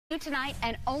Tonight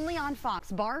and only on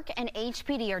Fox, BARC and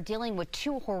HPD are dealing with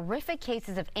two horrific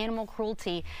cases of animal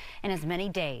cruelty in as many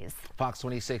days. Fox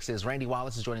 26's Randy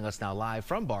Wallace is joining us now live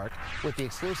from BARC with the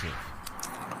exclusive.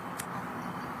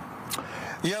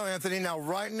 Yeah, Anthony, now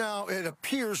right now it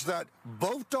appears that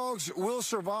both dogs will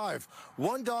survive.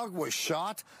 One dog was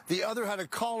shot, the other had a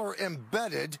collar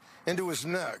embedded into his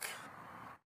neck.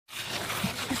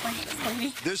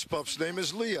 This pup's name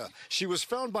is Leah. She was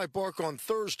found by BARC on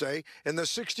Thursday in the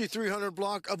 6300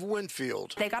 block of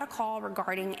Winfield. They got a call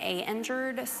regarding a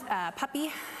injured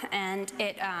puppy, and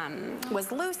it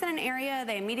was loose in an area.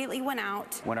 They immediately went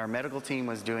out. When our medical team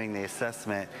was doing the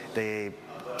assessment, they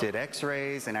did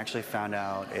x-rays and actually found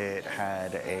out it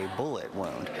had a bullet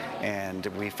wound, and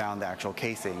we found the actual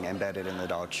casing embedded in the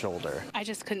dog's shoulder. I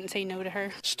just couldn't say no to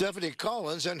her. Stephanie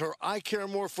Collins and her I Care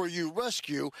More For You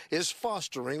rescue is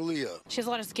fostering Leah. She has a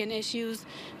lot of skin issues.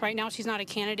 Right now she's not a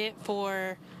candidate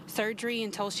for surgery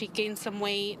until she gains some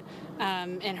weight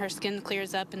and her skin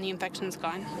clears up and the infection's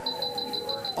gone.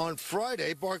 On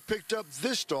Friday, BARC picked up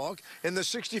this dog in the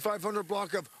 6500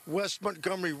 block of West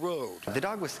Montgomery Road. The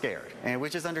dog was scared,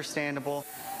 which is understandable.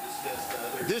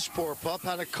 This poor pup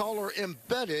had a collar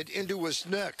embedded into his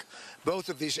neck. Both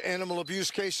of these animal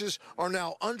abuse cases are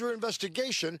now under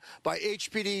investigation by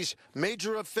HPD's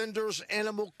Major Offenders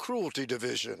Animal Cruelty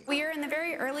Division. We are in the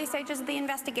very early stages of the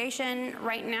investigation.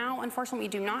 Right now, unfortunately, we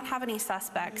do not have any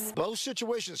suspects. Both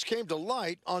situations came to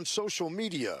light on social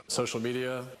media. Social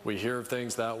media, we hear of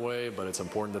things that way, but it's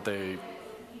important that they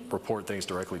report things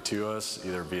directly to us,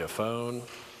 either via phone,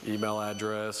 email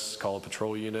address, call a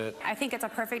patrol unit. I think it's a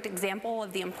perfect example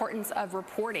of the importance of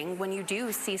reporting when you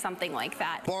do see something like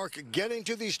that. BARC getting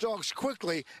to these dogs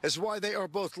quickly is why they are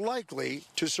both likely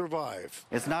to survive.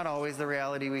 It's not always the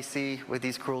reality we see with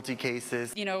these cruelty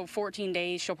cases. 14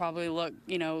 days she'll probably look,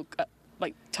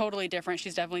 like totally different.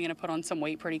 She's definitely going to put on some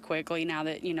weight pretty quickly now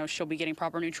that, she'll be getting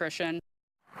proper nutrition.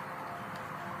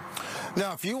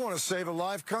 Now, if you want to save a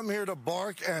life, come here to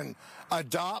BARC and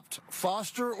adopt,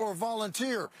 foster, or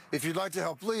volunteer. If you'd like to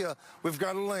help Leah, we've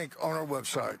got a link on our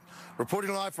website.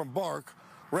 Reporting live from BARC,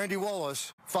 Randy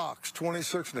Wallace, Fox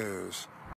 26 News.